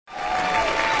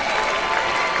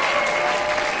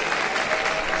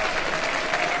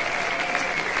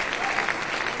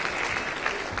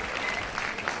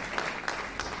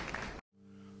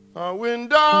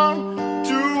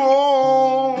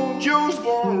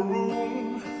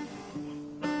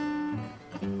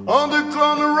on the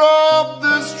corner of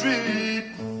the street.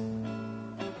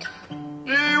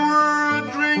 They were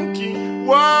drinking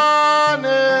wine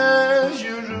as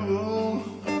usual,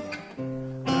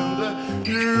 and the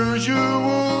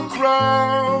usual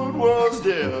crowd was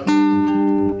there.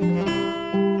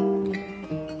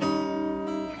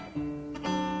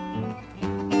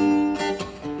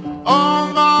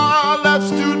 On my left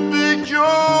stood Big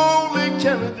Joe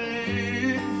Kennedy.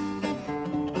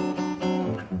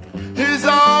 His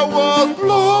eye was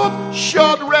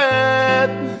bloodshot red.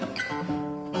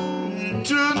 He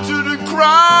turned to the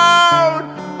crowd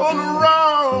all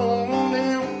around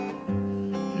him.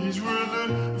 These were the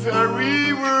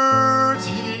very words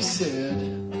he said.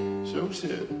 So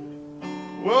said.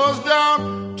 Was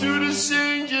down to the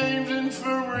St. James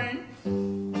Infirmary.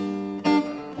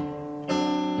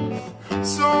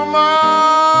 So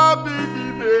my baby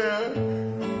bear,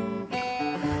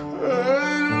 I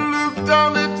looked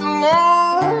down at the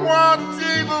long white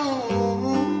table,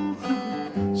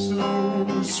 so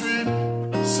sweet,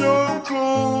 so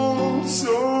cold,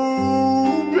 so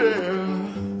bare.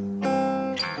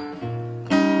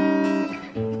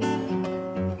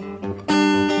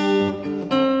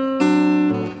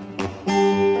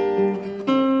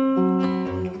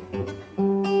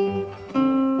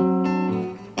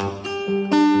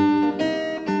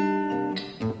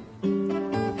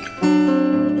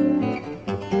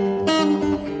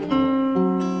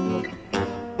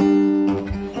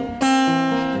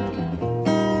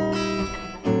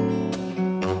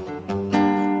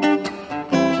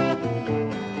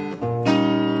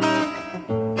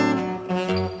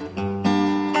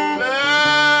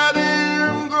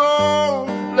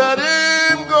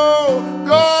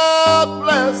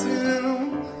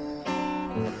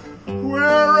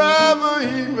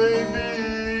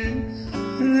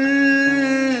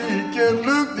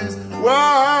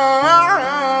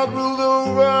 Wild world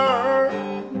over,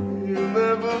 you'll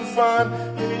never find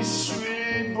a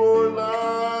sweet boy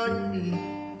like me.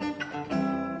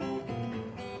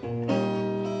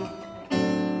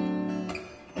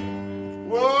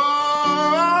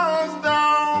 Was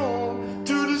down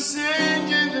to the St.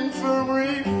 James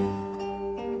Infirmary.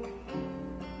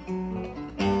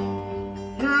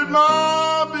 Heard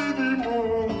my baby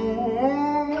moan.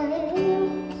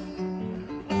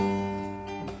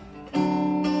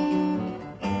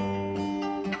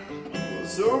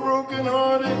 So broken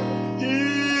hearted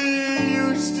he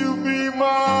used to be.